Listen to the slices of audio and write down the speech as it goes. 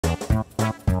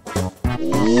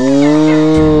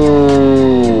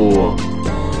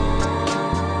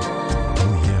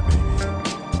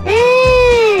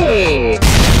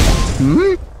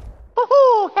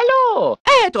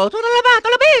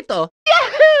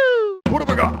What have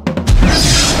I got?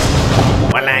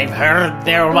 Well, I've heard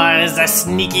there was a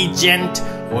sneaky gent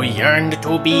who yearned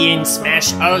to be in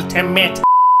Smash Ultimate.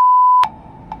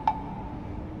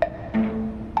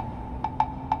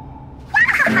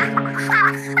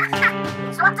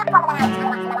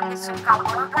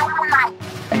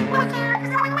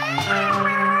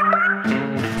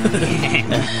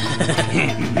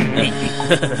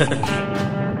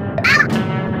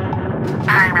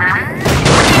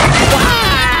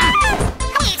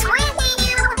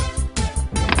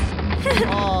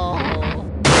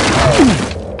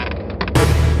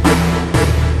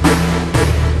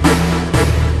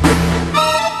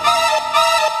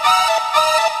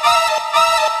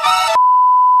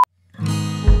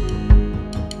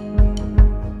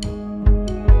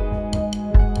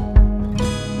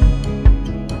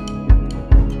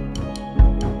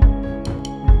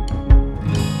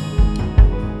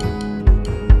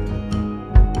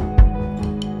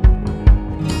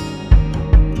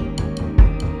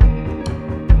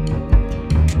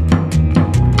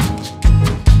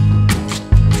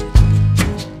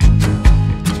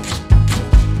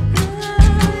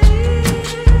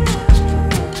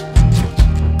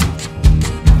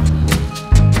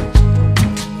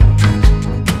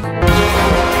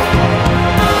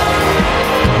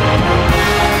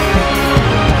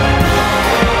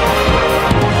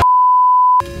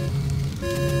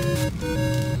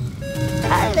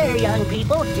 Young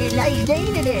people, it's a nice day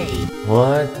today.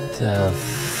 What the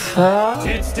fuck?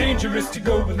 It's dangerous to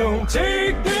go alone.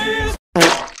 Take this.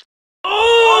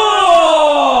 Oh!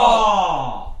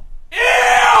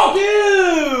 Ew!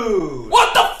 Dude!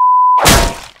 What the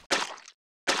f?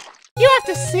 You have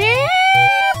to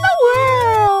save the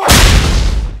world.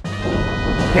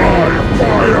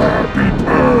 Fire, be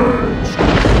purged.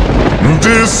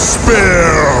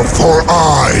 Despair, for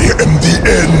I am the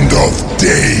end of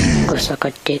days. Gusto ko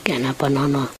chicken na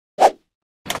banana.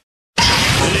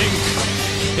 Link,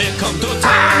 here come the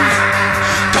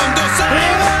time. Come to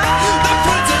save the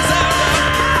princess Zelda.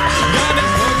 Got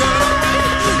it forgotten.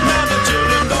 Now the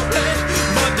children don't play,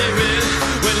 but they will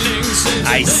when Link says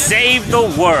I saved the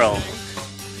world.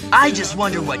 I just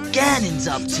wonder what Ganon's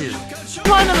up to.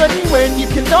 Finally, when you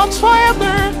can dance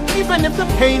forever, even if the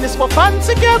pain is for fun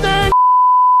together.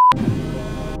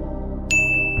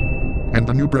 And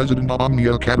the new president of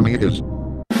Omnia Academy is...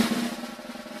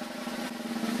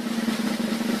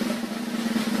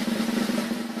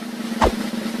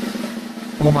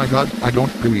 Oh my god, I don't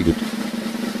believe it.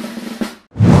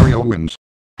 Mario wins.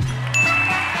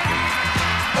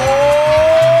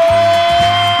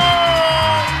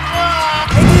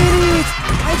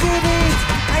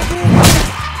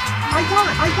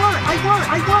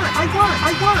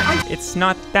 It's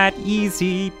not that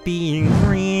easy being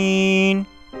green.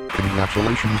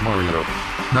 Congratulations, Mario.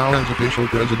 Now as official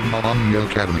president of Omnia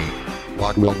Academy,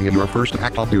 what will be your first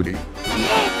act of duty?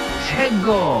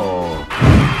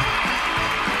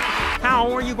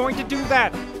 How are you going to do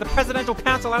that? The Presidential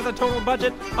Council has a total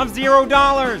budget of $0.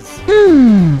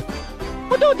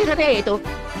 Puto tirareto.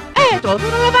 Eto,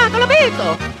 sono lavato,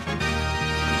 l'abito.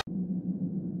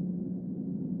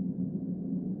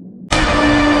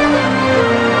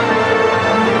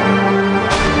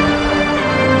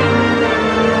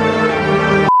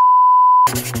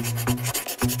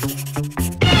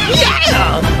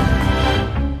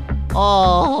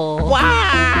 Oh.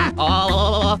 Wow.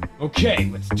 Oh. Okay,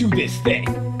 let's do this thing.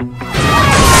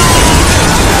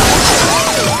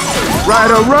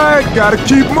 Right, gotta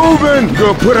keep moving.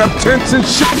 Gonna put up tents and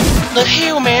shit. The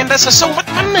hell, man, that's so much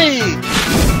money.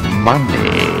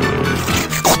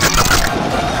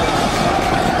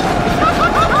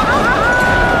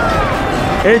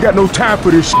 Ain't got no time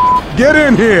for this shit. Get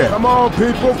in here. Come on,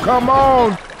 people, come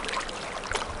on.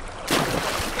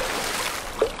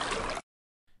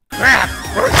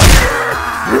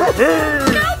 No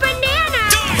banana.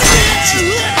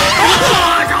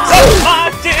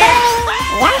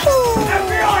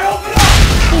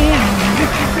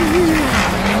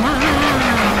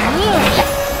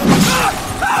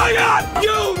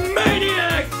 you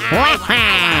maniac!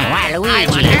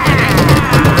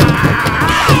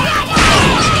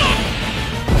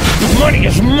 Money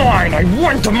is mine. I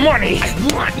want the money.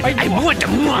 I want the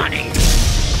money.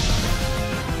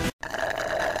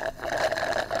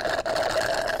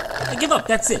 I give up,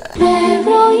 that's it.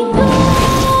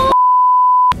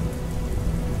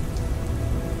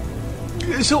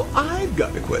 So I've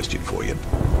got a question for you.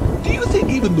 Do you think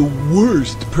even the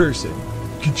worst person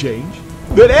can change?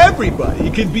 That everybody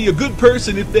can be a good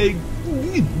person if they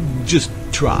just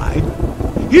tried?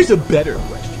 Here's a better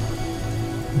question.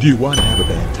 Do you want to have a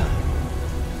bad time?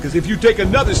 Because if you take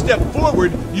another step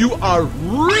forward, you are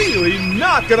really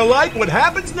not gonna like what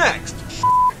happens next.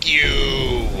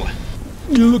 You.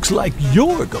 Looks like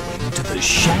you're going to the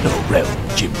Shadow Realm,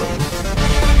 Jimbo.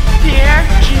 Yeah,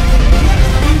 Jimmy.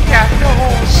 You got the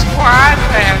whole squad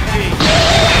laughing.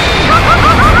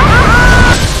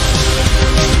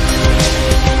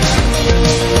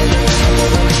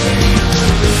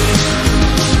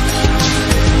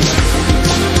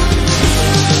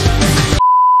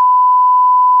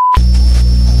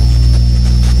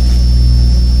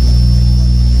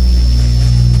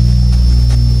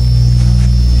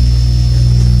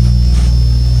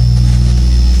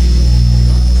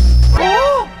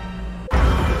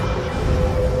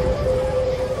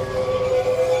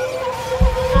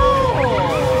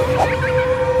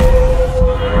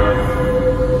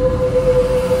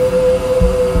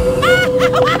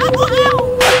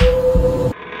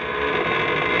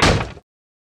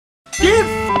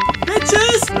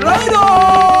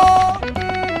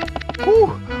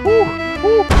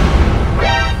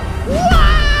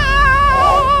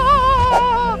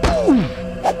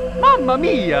 Mamma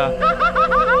mia!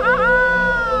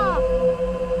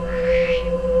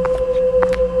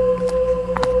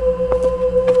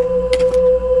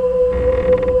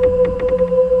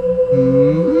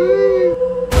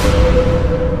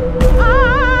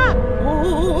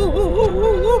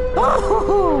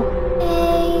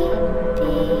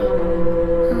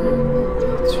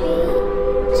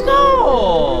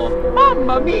 No!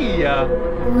 Mamma mia!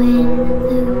 When the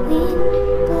wind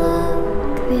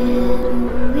blows,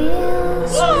 cradle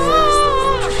wheels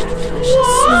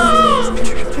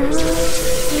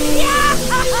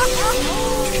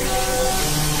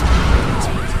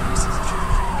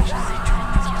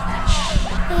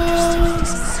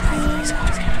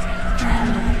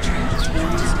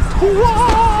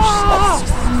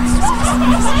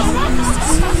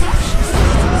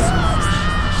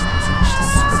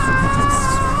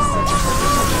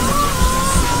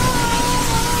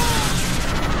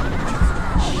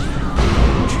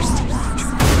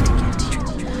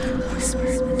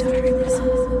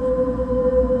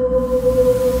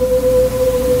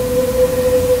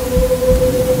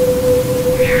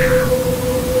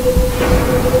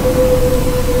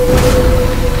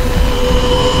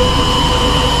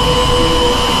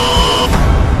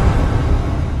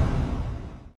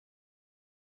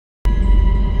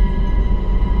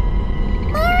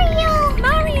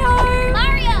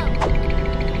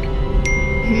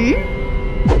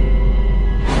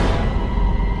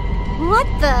What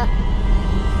the?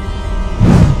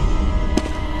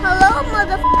 Hello,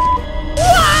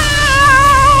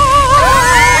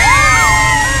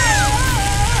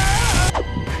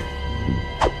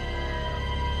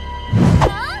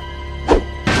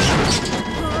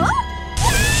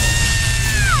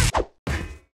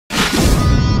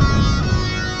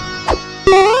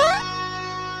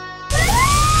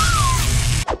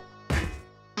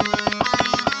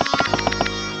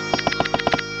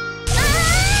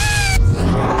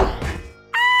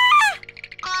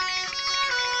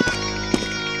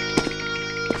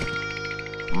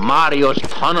 Mario's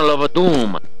Tunnel of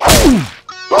Doom.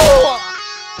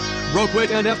 Road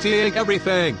quit and FTAing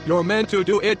everything. You're meant to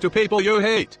do it to people you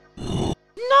hate.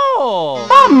 No!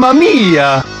 Mamma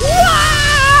mia!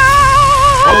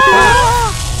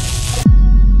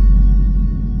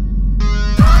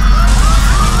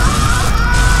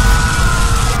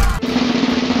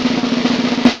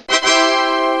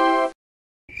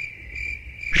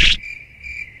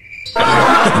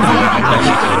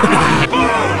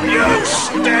 You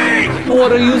stink!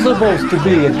 What are you supposed to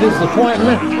be, a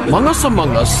disappointment? Among us,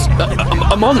 among us.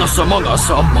 Among us, among us.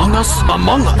 Among us,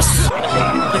 among us.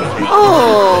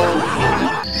 Oh!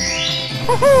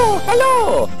 Oh,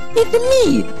 hello! It's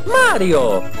me,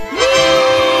 Mario!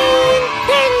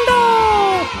 Nintendo!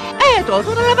 Eto,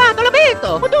 sono lavato,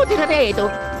 l'abito! Ho tutti l'abito!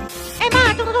 E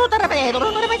ma, sono tutto l'abito,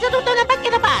 non ho messo tutto nel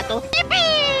pacchino lavato!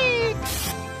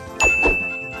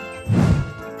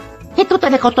 E tutte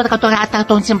le cottonate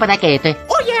con simparachete!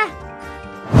 Oh yeah!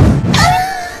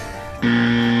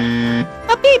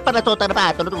 A pippa tutto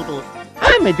lavato, tutto!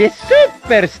 I'm the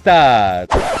superstar!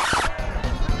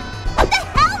 What the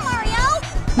hell, Mario?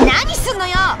 何すんの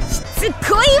よ! しつ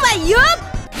こいわよ!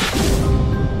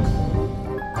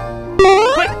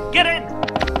 Quick, get in!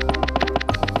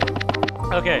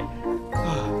 Okay. I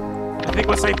think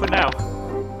we're safe for now.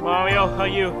 Mario, are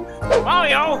you?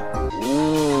 Mario!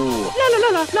 Ooh. La la la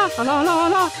la la la la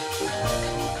la.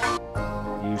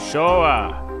 You sure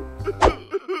are.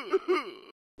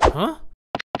 Huh?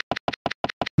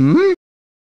 Hmm?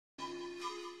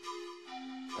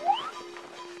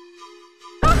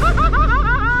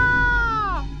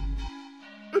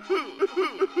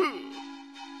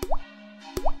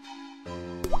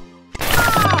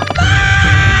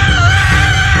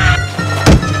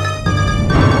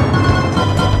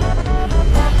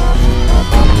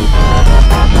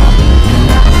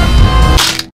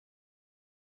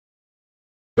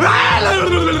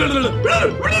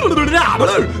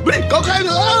 Có khai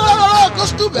nữa. Có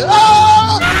stupid.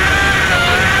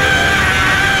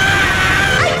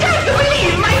 I can't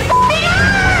believe my f***ing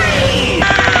eyes!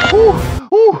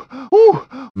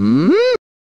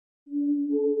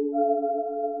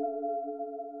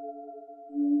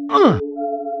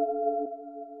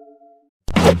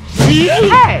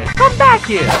 Hey, come back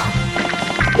here!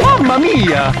 Mamma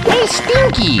mia! Hey,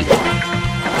 Stinky!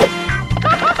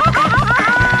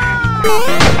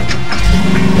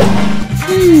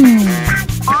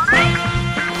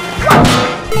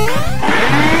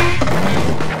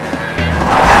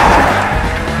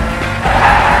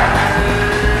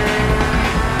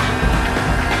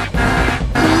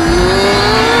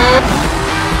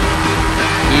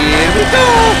 Here we go!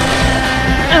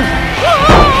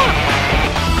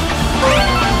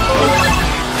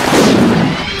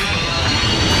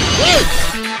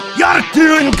 You're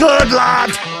doing good,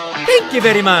 lad! Thank you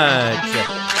very much!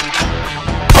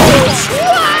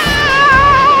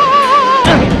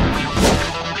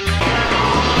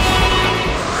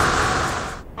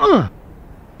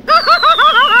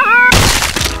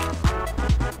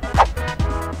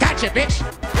 Gotcha, bitch!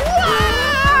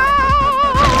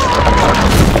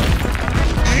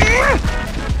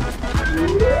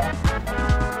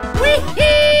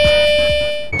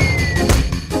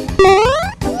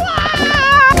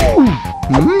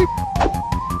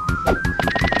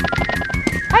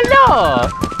 Hello!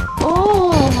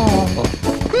 Oh!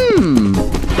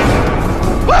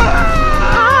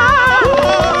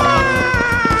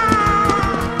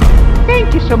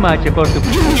 Thank you so much for the...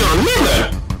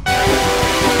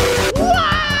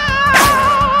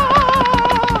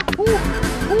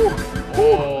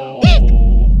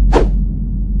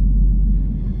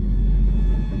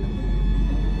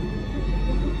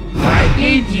 Why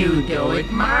did you do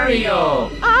it, Mario?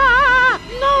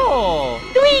 No!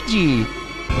 Luigi!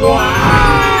 Oh.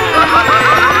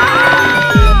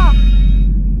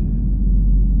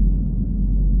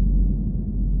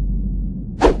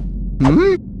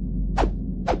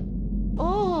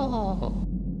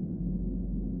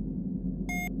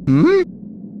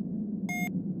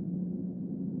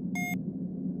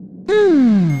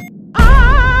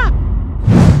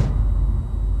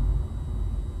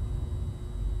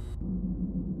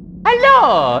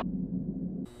 Hello!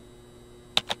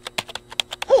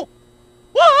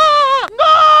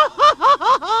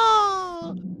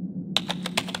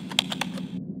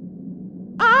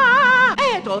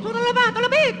 Tutto lavato,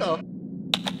 l'abito!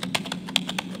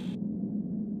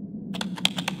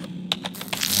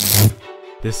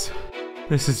 This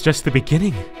is just the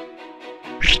beginning.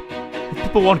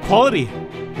 People want quality.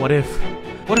 What if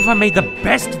I made the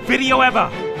best video ever?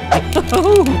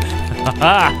 Oh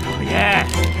yes!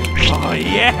 Oh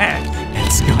yes!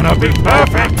 It's gonna be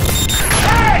perfect!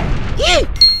 Hey!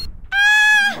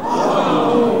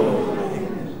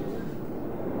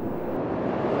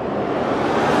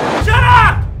 Shut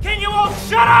up! Can you all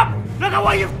shut up? Look at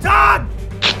what you've done!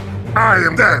 I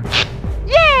am dead.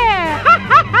 Yeah!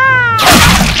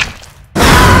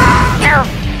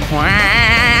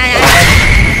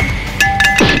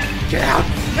 Get out!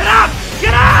 Get out!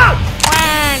 Get out!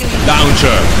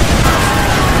 Downcher.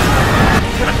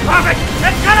 It's gonna be perfect!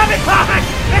 It's gonna be perfect!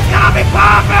 It's gonna be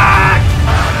perfect!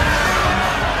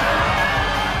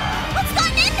 What's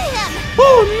gotten into him?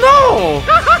 Oh no!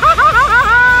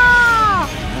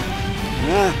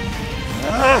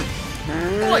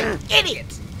 Boy, idiot!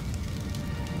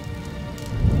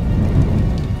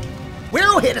 We're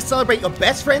all here to celebrate your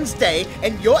best friend's day,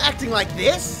 and you're acting like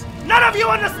this? None of you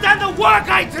understand the work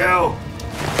I do!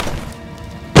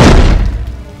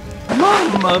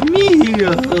 Mamma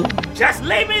mia! Just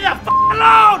leave me the f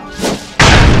alone!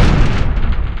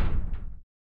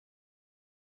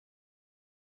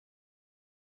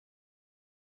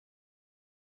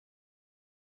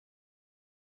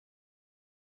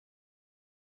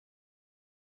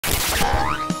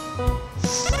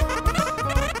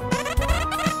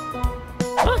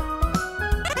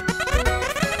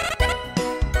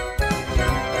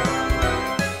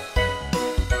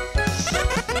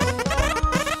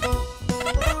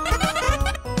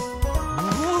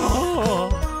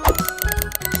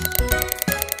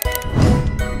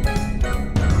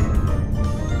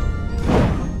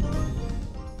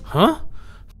 Huh?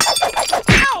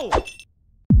 Ow!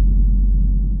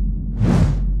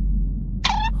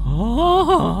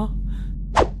 Oh.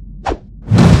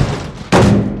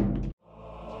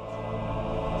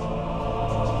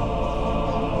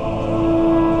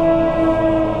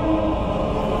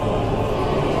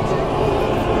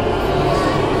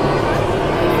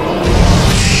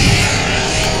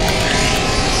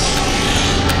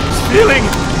 Feeling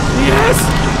the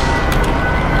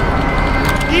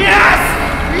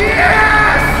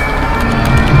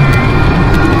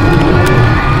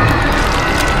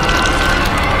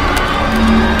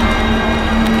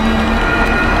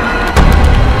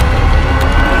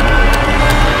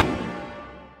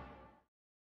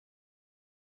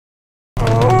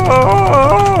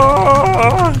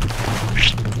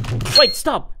Wait,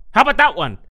 stop! How about that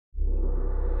one?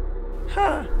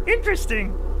 Huh,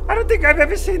 interesting. I don't think I've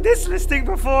ever seen this listing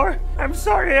before. I'm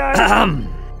sorry, I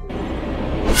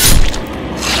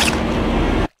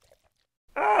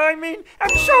mean,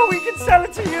 I'm sure we can sell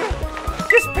it to you.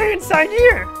 Just pay and sign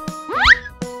here.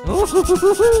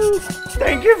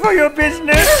 Thank you for your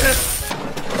business.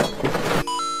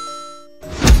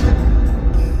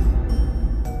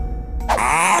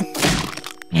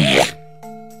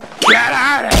 Get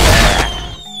out of here!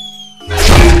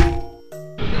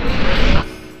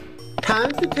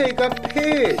 Time to take a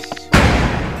piss.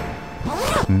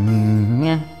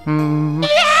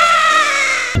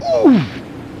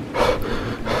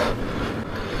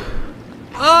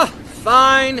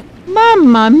 Fine.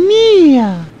 Mamma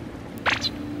mia!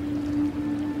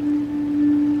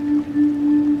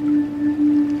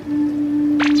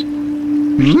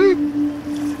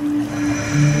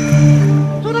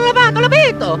 Sono lavato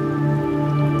l'abito!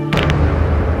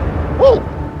 Oh!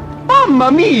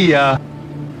 Mamma mia!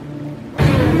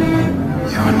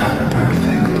 You're not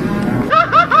perfect.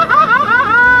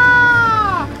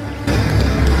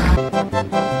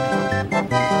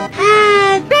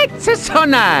 That's so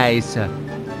nice!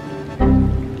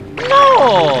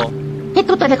 No! E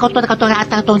tutte le cotture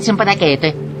catturate con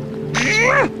simpaticate.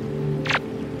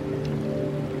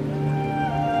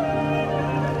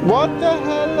 What the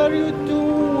hell are you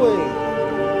doing?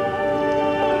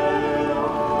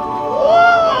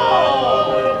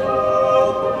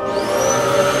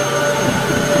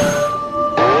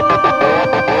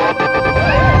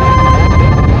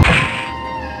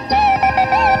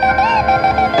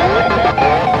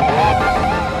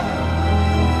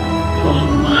 Oh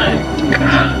my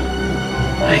god.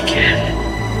 I get it.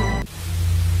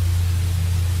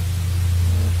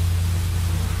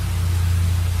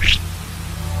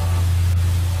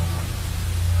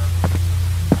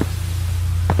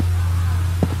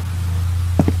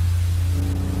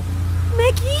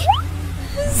 Maggie?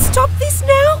 Stop this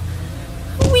now!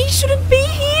 We shouldn't be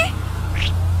here!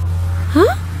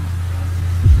 Huh?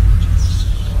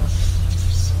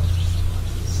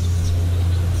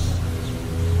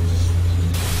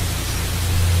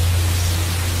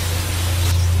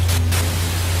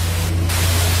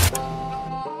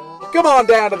 Come on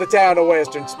down to the town of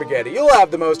Western Spaghetti. You'll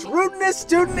have the most rootinest,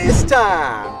 tootinest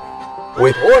time.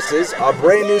 With horses, a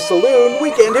brand new saloon,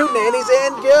 weekend hootenannies,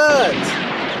 and guns.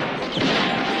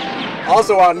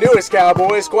 Also, our newest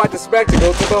cowboy is quite the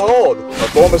spectacle to behold. A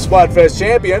former Splatfest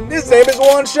champion, his name is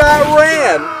One Shot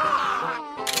Ran.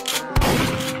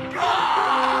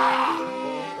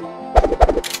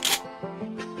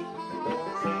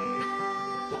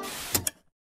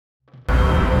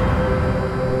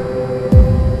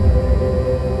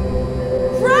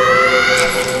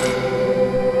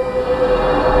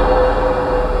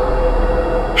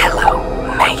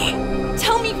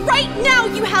 Tell me right now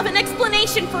you have an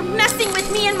explanation for messing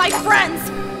with me and my friends!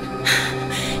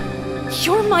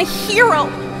 You're my hero!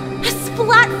 A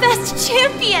Splatfest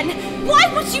champion! Why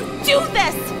would you do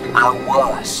this? I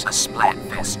was a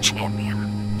Splatfest champion.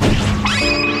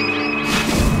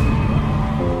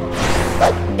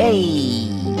 Hey!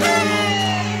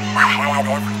 I had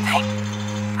everything.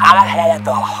 I had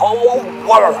the whole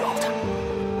world.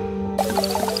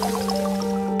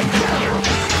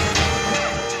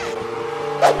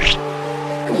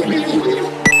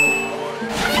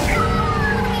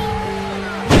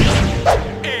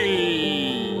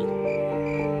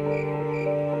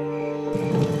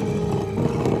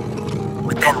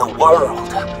 But then the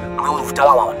world moved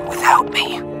on without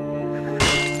me.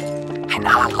 And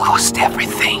I lost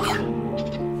everything.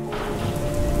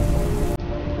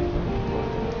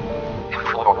 And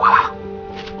for a while,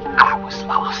 I was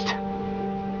lost.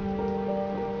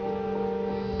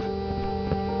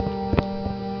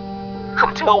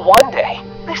 Until one day,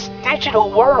 this digital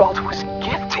world was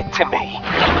gifted to me.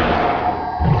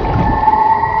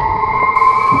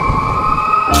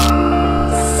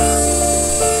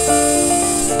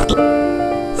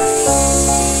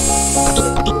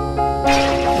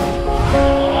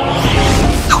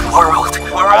 The world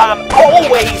where I'm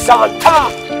always on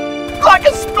top, like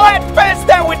a Splatfest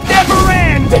that would never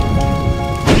end.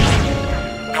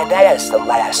 And as the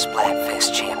last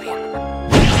Splatfest champion,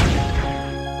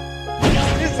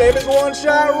 his name is One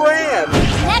Shot Ran.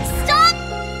 Next stop,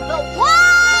 the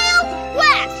Wild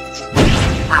West!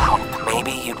 I hope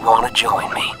maybe you'd want to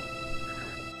join me.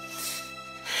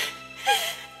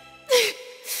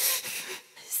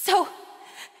 So,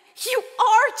 you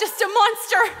are just a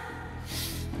monster!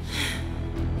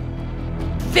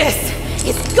 This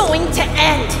is going to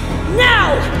end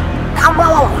now! Come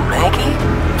on, Maggie.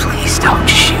 Please don't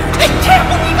shoot. I can't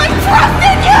believe I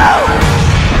trusted you!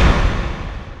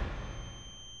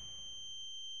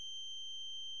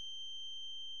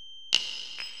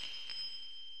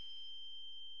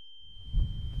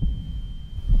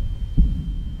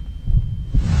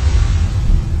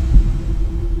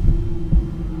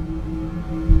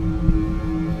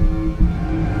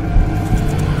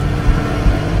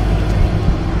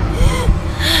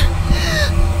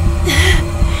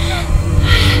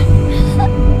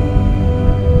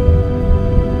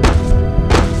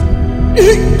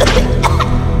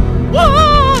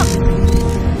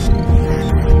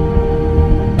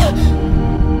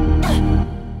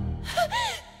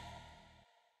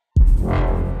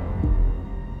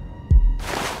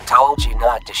 Told you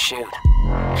not to shoot.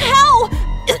 How?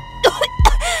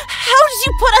 How did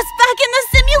you put us back in the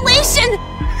simulation?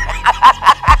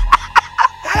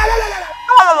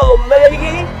 Oh,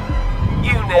 Maggie!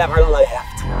 You never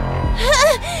left.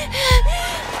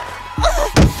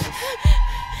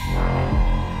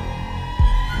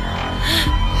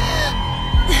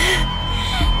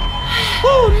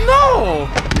 Oh no!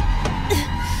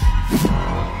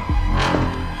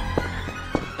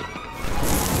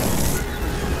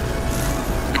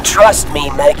 Trust me,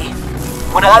 Maggie.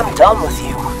 When I'm done with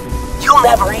you, you'll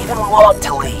never even want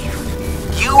to leave.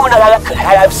 You and I could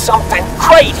have something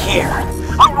great here.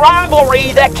 A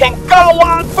rivalry that can go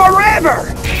on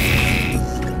forever.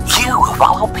 You, of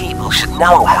all people, should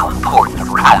know how important a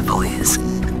rival is.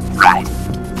 Right?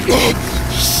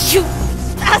 You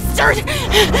bastard!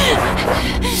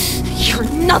 You're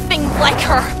nothing like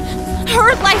her.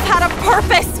 Her life had a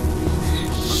purpose.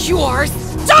 Yours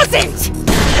doesn't!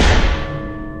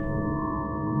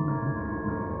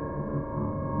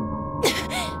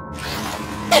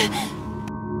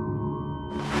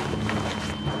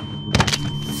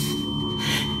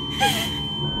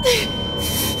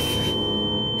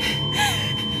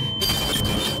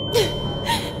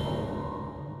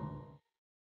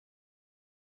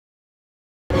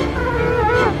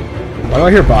 Why do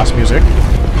I hear boss music?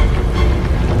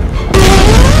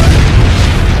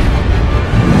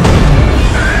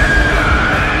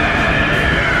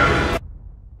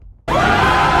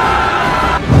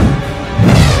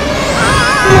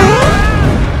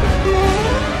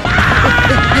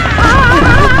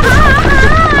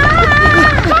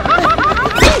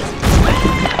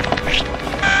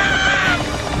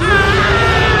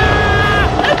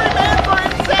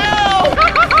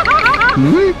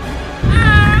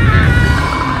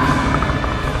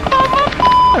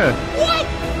 What?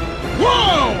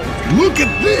 Whoa! Look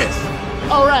at this!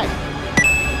 All right.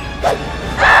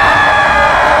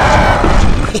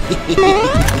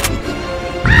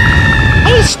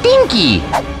 Hey, Stinky!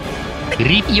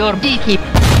 Rip your dicky.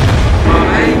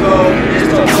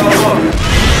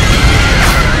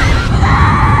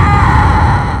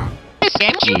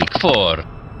 SMG4.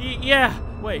 Yeah,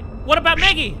 wait, what about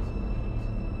Maggie?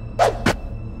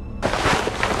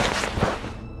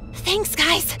 Thanks,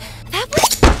 guys. That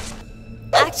was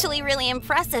actually really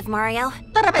impressive, Mario.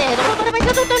 But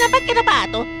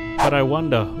I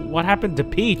wonder, what happened to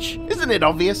Peach? Isn't it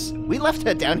obvious? We left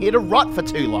her down here to rot for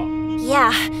too long.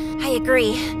 Yeah, I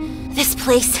agree. This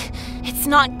place, it's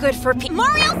not good for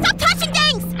Mario, stop touching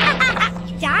things!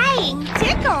 Dying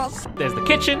tickles. There's the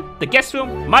kitchen, the guest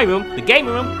room, my room, the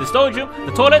gaming room, the storage room,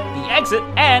 the toilet, the exit,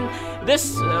 and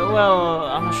this, well,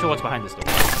 I'm not sure what's behind this door.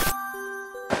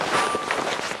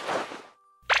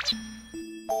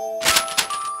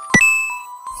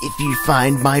 If you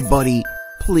find my body,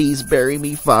 please bury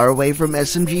me far away from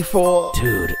SMG4.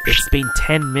 Dude, it's been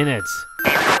 10 minutes.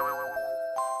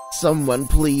 Someone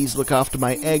please look after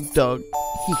my egg dog.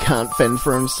 He can't fend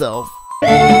for himself.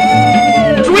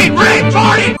 Sweet brain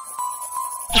party!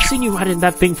 I've seen you riding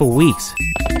that thing for weeks.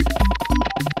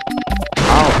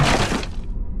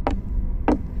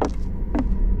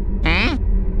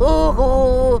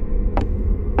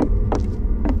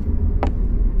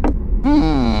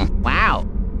 Wow.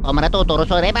 O maratuturo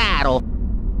sa rebaro.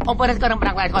 O para sa karang ko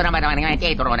na mga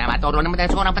teatro na maturo na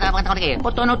madalas ko na patapatake.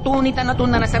 Potono tunita na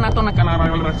tunana sa nato na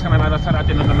kalama sa mga sa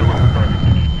atin na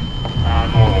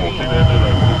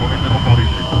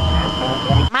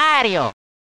Mario.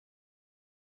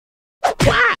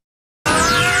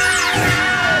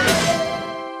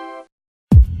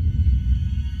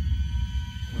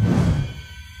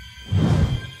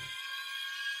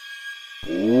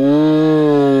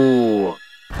 Ooh.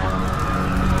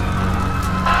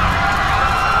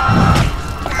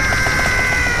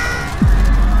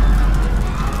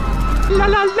 La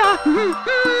la la.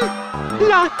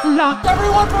 La la.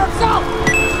 Everyone for himself.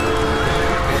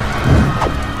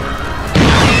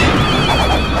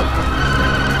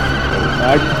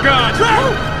 My God!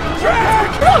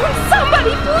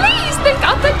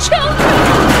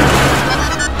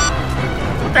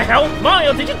 What the hell?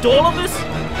 Mario, did you do all of this?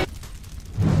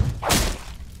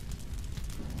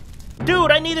 Dude,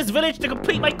 I need this village to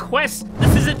complete my quest.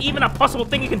 This isn't even a possible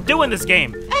thing you can do in this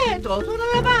game. Eto, sono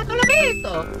lavato, l'ho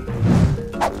visto.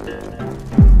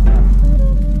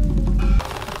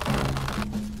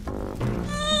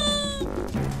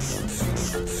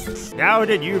 Now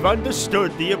that you've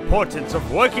understood the importance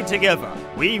of working together,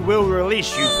 we will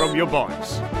release you from your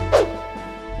bonds.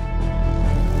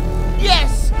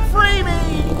 Yes! Free me!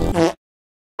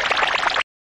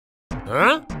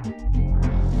 Huh?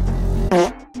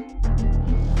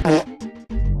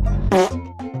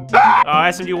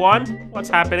 SMG1? What's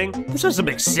happening? This doesn't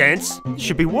make sense. This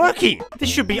should be working. This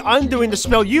should be undoing the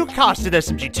spell you casted,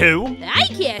 SMG2. I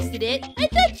casted it. I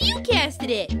thought you casted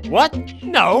it. What?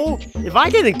 No. If I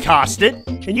didn't cast it,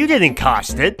 and you didn't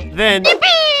cast it, then...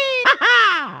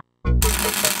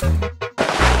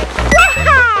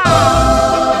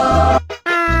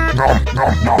 Nom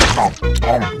nom nom nom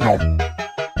nom nom.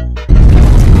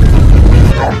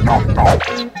 Nom nom nom.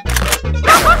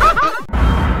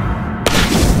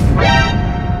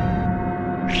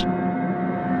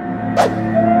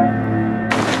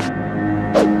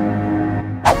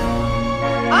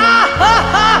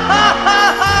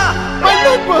 My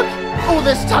notebook! All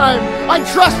this time, I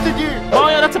trusted you!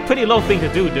 Mario, that's a pretty low thing to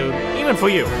do, dude. Even for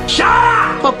you.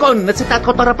 Popcorn, necesitas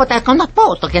contar con la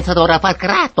foto che sa dovrà far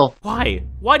creato. Why?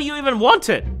 Why do you even want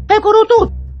it? Pecoro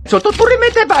tu. Sotto tu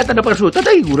rimette patata prosciutto,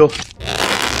 te giuro.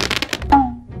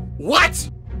 What?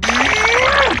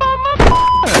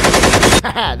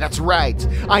 That's right.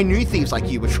 I knew thieves like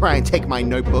you would try and take my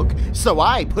notebook, so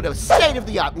I put a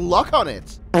state-of-the-art lock on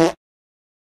it.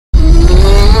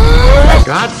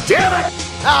 God damn it!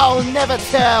 I'll never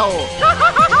tell.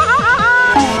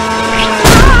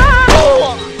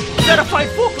 Certified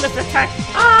forklift attack!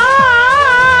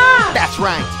 That's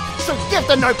right. So give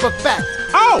the notebook back.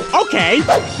 Oh, okay.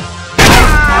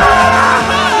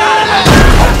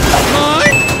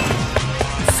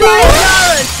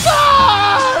 Silence! No!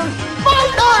 My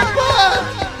notebook!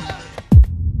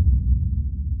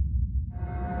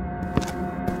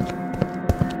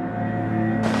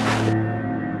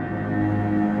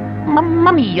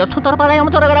 Mamma mia, tutto il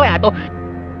motore gravato.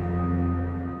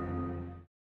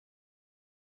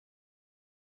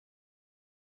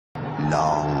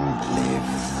 Long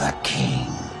live the king.